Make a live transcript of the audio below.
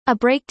A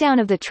breakdown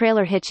of the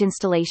trailer hitch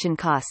installation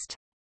cost.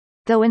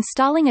 Though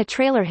installing a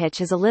trailer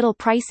hitch is a little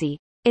pricey,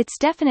 it's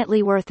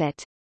definitely worth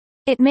it.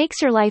 It makes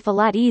your life a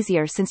lot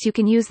easier since you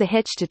can use the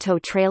hitch to tow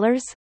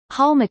trailers,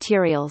 haul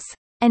materials,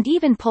 and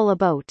even pull a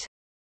boat.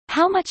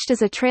 How much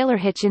does a trailer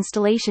hitch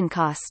installation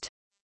cost?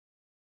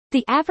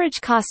 The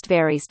average cost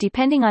varies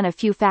depending on a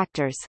few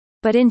factors,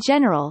 but in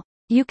general,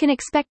 you can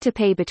expect to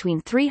pay between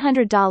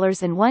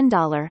 $300 and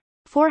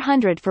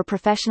 $400 for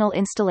professional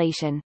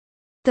installation.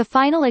 The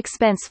final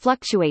expense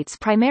fluctuates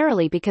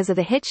primarily because of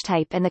the hitch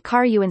type and the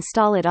car you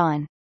install it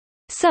on.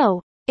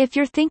 So, if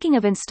you're thinking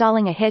of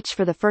installing a hitch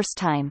for the first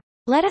time,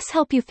 let us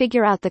help you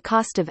figure out the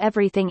cost of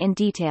everything in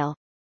detail.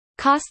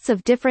 Costs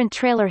of different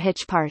trailer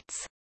hitch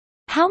parts.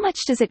 How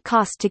much does it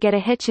cost to get a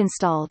hitch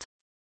installed?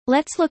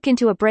 Let's look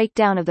into a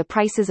breakdown of the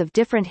prices of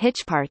different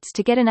hitch parts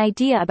to get an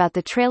idea about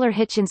the trailer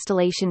hitch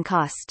installation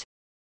cost.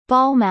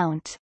 Ball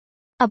mount.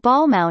 A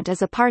ball mount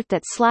is a part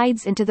that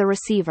slides into the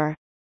receiver.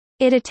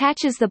 It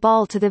attaches the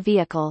ball to the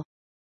vehicle.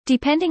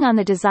 Depending on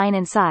the design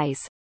and size,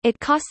 it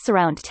costs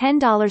around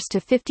 $10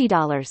 to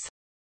 $50.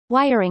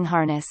 Wiring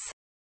harness.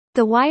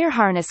 The wire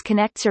harness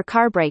connects your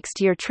car brakes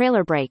to your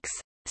trailer brakes,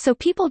 so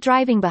people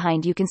driving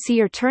behind you can see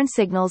your turn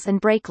signals and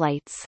brake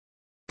lights.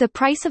 The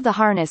price of the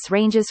harness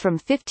ranges from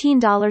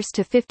 $15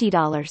 to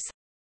 $50.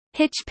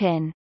 Hitch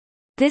pin.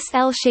 This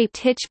L-shaped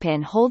hitch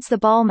pin holds the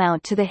ball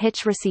mount to the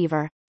hitch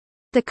receiver.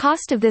 The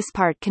cost of this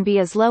part can be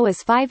as low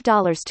as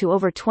 $5 to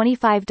over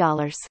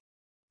 $25.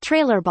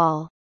 Trailer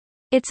ball.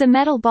 It's a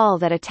metal ball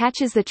that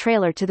attaches the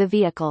trailer to the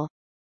vehicle.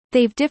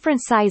 They've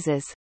different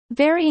sizes,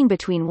 varying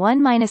between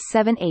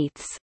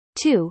 1-7/8,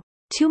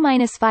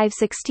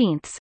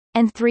 2-5/16,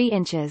 and 3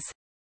 inches.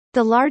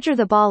 The larger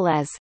the ball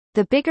is,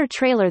 the bigger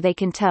trailer they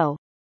can tow.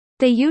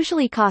 They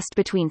usually cost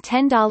between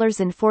 $10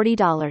 and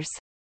 $40.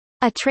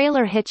 A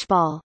trailer hitch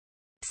ball.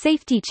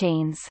 Safety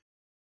chains.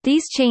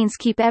 These chains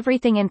keep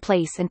everything in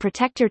place and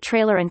protect your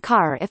trailer and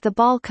car if the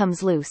ball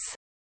comes loose.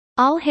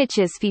 All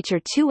hitches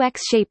feature 2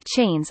 X-shaped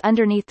chains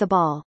underneath the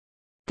ball.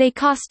 They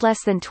cost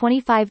less than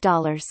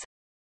 $25.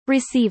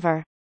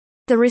 Receiver.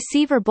 The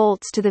receiver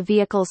bolts to the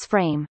vehicle's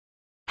frame.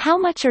 How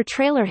much are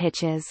trailer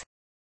hitches?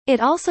 It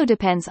also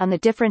depends on the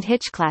different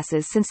hitch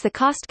classes since the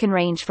cost can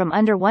range from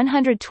under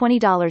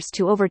 $120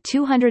 to over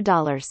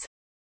 $200.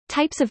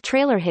 Types of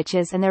trailer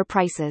hitches and their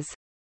prices.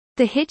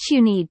 The hitch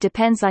you need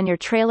depends on your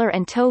trailer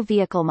and tow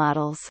vehicle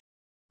models.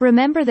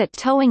 Remember that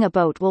towing a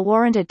boat will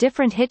warrant a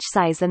different hitch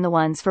size than the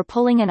ones for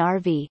pulling an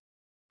RV.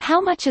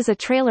 How much is a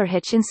trailer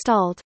hitch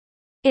installed?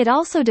 It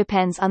also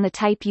depends on the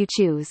type you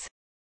choose.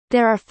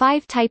 There are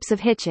 5 types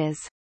of hitches.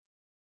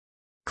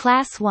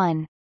 Class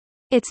 1.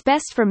 It's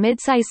best for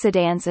midsize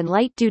sedans and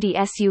light-duty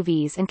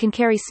SUVs and can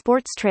carry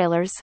sports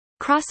trailers,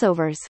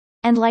 crossovers,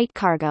 and light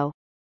cargo.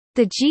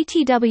 The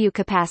GTW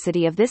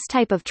capacity of this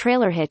type of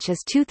trailer hitch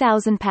is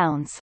 2,000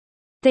 pounds.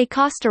 They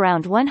cost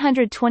around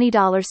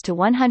 $120 to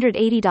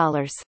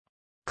 $180.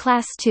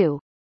 Class 2.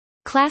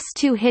 Class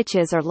 2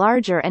 hitches are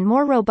larger and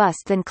more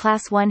robust than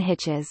Class 1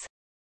 hitches.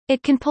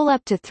 It can pull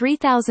up to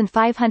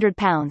 3,500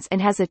 pounds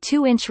and has a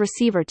 2-inch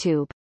receiver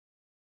tube.